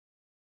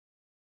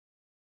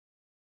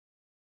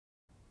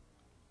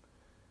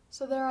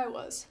So there I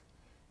was,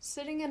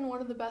 sitting in one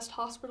of the best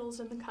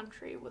hospitals in the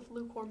country with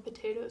lukewarm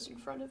potatoes in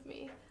front of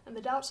me and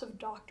the doubts of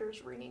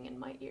doctors ringing in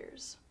my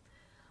ears.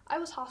 I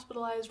was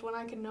hospitalized when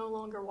I could no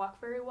longer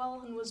walk very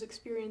well and was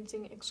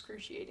experiencing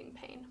excruciating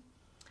pain.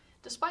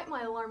 Despite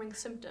my alarming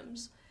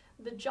symptoms,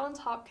 the Johns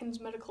Hopkins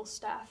medical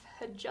staff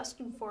had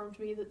just informed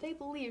me that they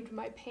believed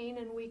my pain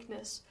and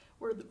weakness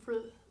were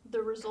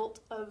the result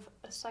of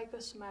a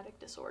psychosomatic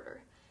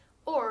disorder.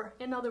 Or,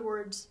 in other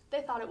words,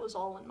 they thought it was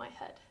all in my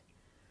head.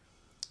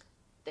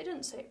 They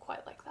didn't say it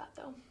quite like that,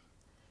 though.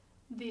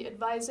 The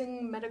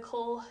advising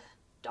medical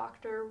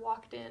doctor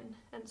walked in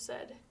and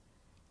said,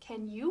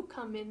 "Can you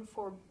come in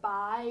for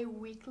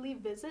bi-weekly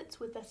visits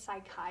with a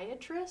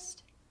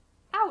psychiatrist?"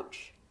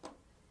 Ouch!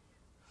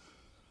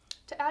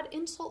 To add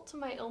insult to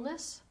my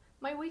illness,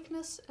 my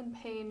weakness and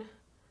pain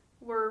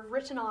were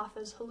written off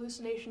as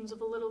hallucinations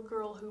of a little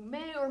girl who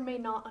may or may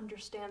not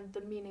understand the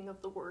meaning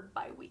of the word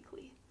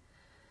bi-weekly.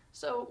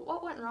 So,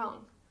 what went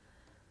wrong?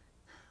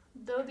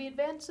 Though the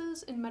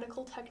advances in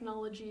medical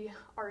technology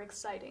are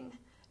exciting,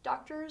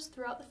 doctors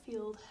throughout the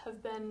field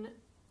have been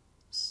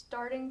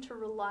starting to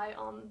rely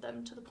on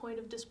them to the point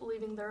of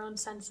disbelieving their own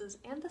senses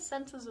and the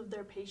senses of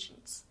their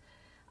patients.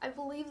 I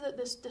believe that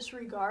this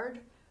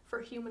disregard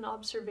for human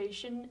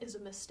observation is a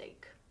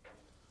mistake.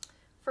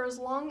 For as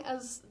long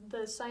as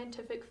the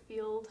scientific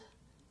field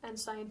and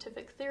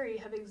scientific theory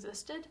have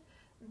existed,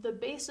 the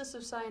basis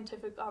of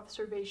scientific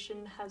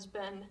observation has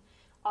been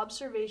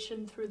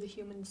observation through the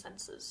human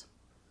senses.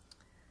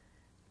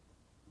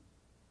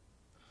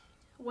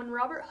 When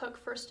Robert Hooke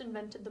first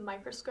invented the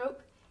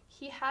microscope,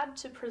 he had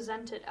to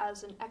present it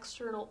as an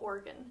external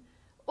organ,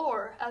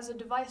 or as a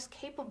device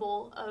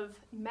capable of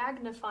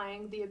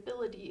magnifying the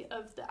ability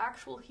of the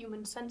actual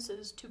human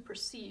senses to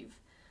perceive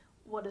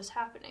what is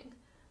happening.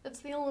 That's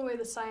the only way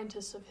the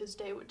scientists of his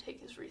day would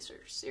take his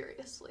research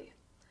seriously.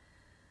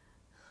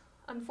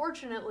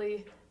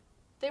 Unfortunately,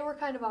 they were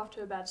kind of off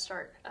to a bad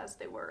start as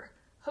they were.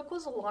 Hooke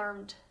was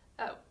alarmed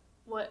at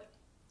what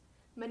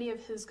many of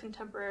his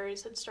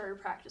contemporaries had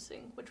started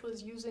practicing, which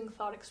was using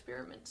thought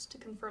experiments to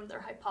confirm their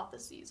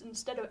hypotheses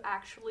instead of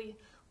actually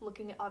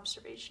looking at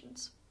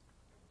observations.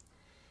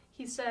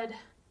 He said,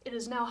 "It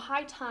is now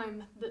high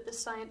time that the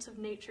science of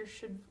nature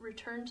should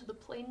return to the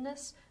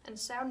plainness and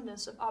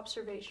soundness of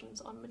observations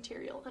on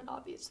material and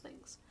obvious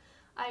things."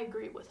 I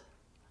agree with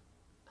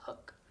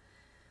Hooke.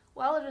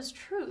 While it is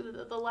true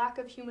that the lack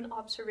of human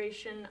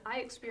observation I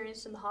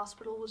experienced in the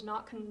hospital was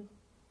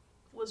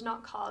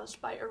not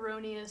caused by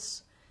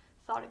erroneous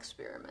thought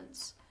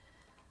experiments,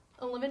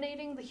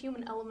 eliminating the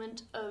human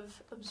element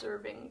of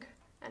observing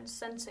and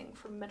sensing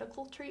from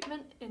medical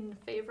treatment in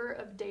favor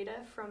of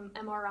data from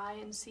MRI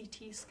and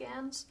CT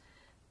scans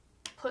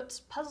puts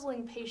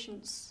puzzling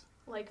patients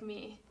like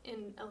me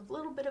in a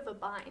little bit of a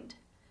bind.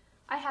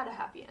 I had a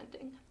happy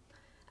ending.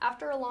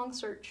 After a long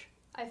search,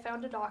 I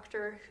found a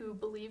doctor who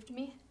believed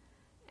me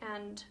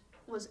and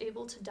was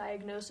able to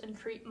diagnose and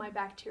treat my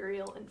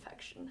bacterial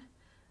infection.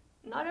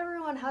 Not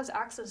everyone has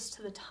access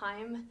to the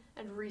time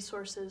and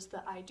resources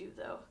that I do,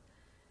 though.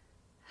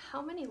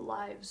 How many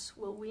lives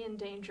will we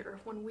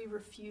endanger when we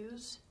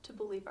refuse to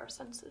believe our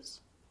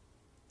senses?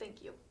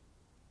 Thank you.